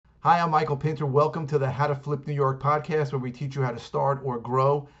Hi, I'm Michael Pinter. Welcome to the How to Flip New York podcast, where we teach you how to start or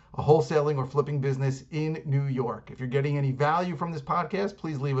grow a wholesaling or flipping business in New York. If you're getting any value from this podcast,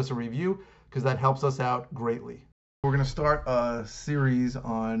 please leave us a review because that helps us out greatly. We're going to start a series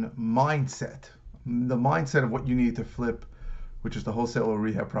on mindset, the mindset of what you need to flip, which is the wholesale or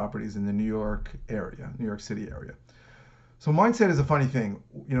rehab properties in the New York area, New York City area. So mindset is a funny thing.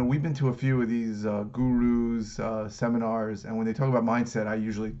 You know, we've been to a few of these gurus seminars, and when they talk about mindset, I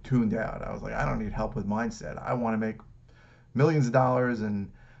usually tuned out. I was like, I don't need help with mindset. I want to make millions of dollars,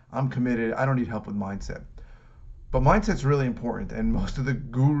 and I'm committed. I don't need help with mindset. But mindset's really important, and most of the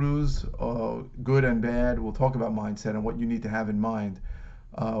gurus, good and bad, will talk about mindset and what you need to have in mind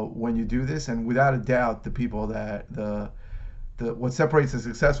when you do this. And without a doubt, the people that what separates the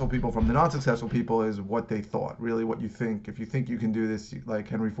successful people from the non-successful people is what they thought, really what you think. If you think you can do this, like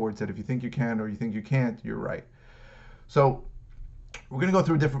Henry Ford said, if you think you can or you think you can't, you're right. So we're going to go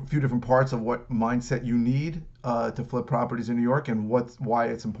through a few different parts of what mindset you need to flip properties in New York and why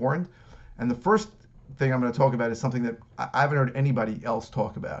it's important. And the first thing I'm going to talk about is something that I haven't heard anybody else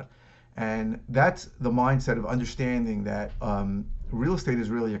talk about. And that's the mindset of understanding that real estate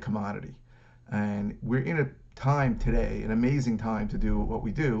is really a commodity. And we're in a time today, an amazing time to do what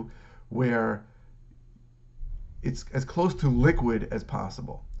we do, where it's as close to liquid as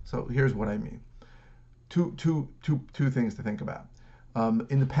possible. So here's what I mean. Two things to think about.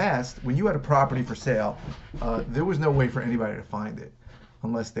 In the past, when you had a property for sale, there was no way for anybody to find it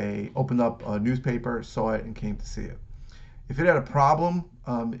unless they opened up a newspaper, saw it, and came to see it. If it had a problem,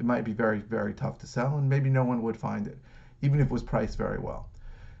 it might be very, very tough to sell, and maybe no one would find it, even if it was priced very well.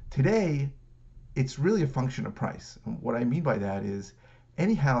 Today, it's really a function of price. And what I mean by that is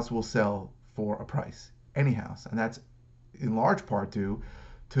any house will sell for a price, any house. And that's in large part due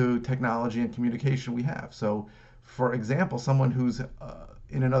to technology and communication we have. So, for example, someone who's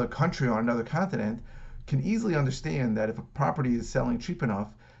in another country or another continent can easily understand that if a property is selling cheap enough,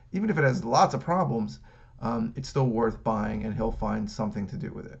 even if it has lots of problems, it's still worth buying and he'll find something to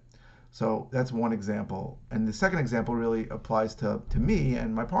do with it. So that's one example. And the second example really applies to me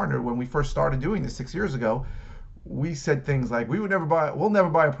and my partner. When we first started doing this 6 years ago, we said things like, we'll never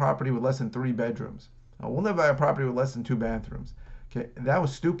buy a property with less than 3 bedrooms. We'll never buy a property with less than 2 bathrooms. Okay, that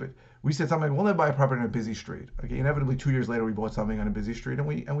was stupid. We said something like, we'll never buy a property on a busy street. Okay, inevitably 2 years later, we bought something on a busy street and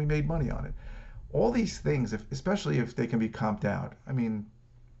we made money on it. All these things, especially if they can be comped out. I mean,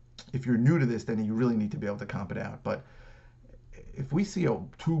 if you're new to this, then you really need to be able to comp it out. But if we see a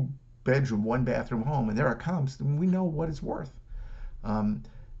 2-bedroom, 1-bathroom home, and there are comps, then we know what it's worth.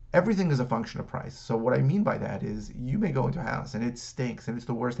 Everything is a function of price. So what I mean by that is you may go into a house and it stinks and it's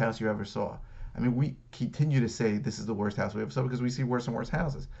the worst house you ever saw. I mean, we continue to say this is the worst house we ever saw because we see worse and worse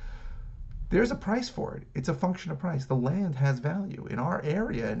houses. There's a price for it. It's a function of price. The land has value. In our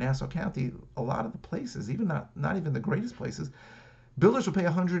area in Nassau County, a lot of the places, even not even the greatest places, builders will pay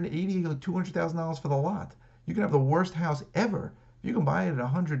 $180,000 or $200,000 for the lot. You can have the worst house ever. You can buy it at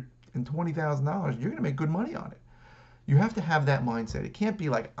 $120,000. You're going to make good money on it. You have to have that mindset. It can't be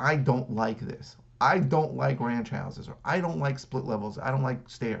like, I don't like this. I don't like ranch houses, or I don't like split levels. I don't like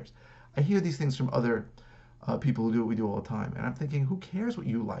stairs. I hear these things from other people who do what we do all the time. And I'm thinking, who cares what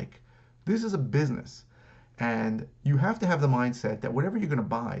you like? This is a business. And you have to have the mindset that whatever you're going to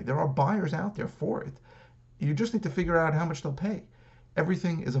buy, there are buyers out there for it. You just need to figure out how much they'll pay.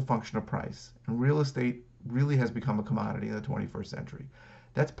 Everything is a function of price. And real estate really has become a commodity in the 21st century.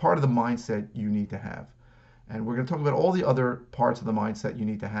 That's part of the mindset you need to have. And we're going to talk about all the other parts of the mindset you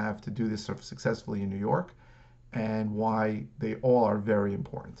need to have to do this successfully in New York and why they all are very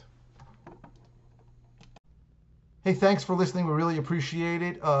important. Hey, thanks for listening. We really appreciate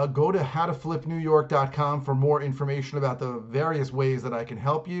it. Go to howtoflipnewyork.com for more information about the various ways that I can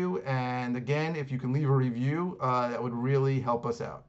help you. And again, if you can leave a review, that would really help us out.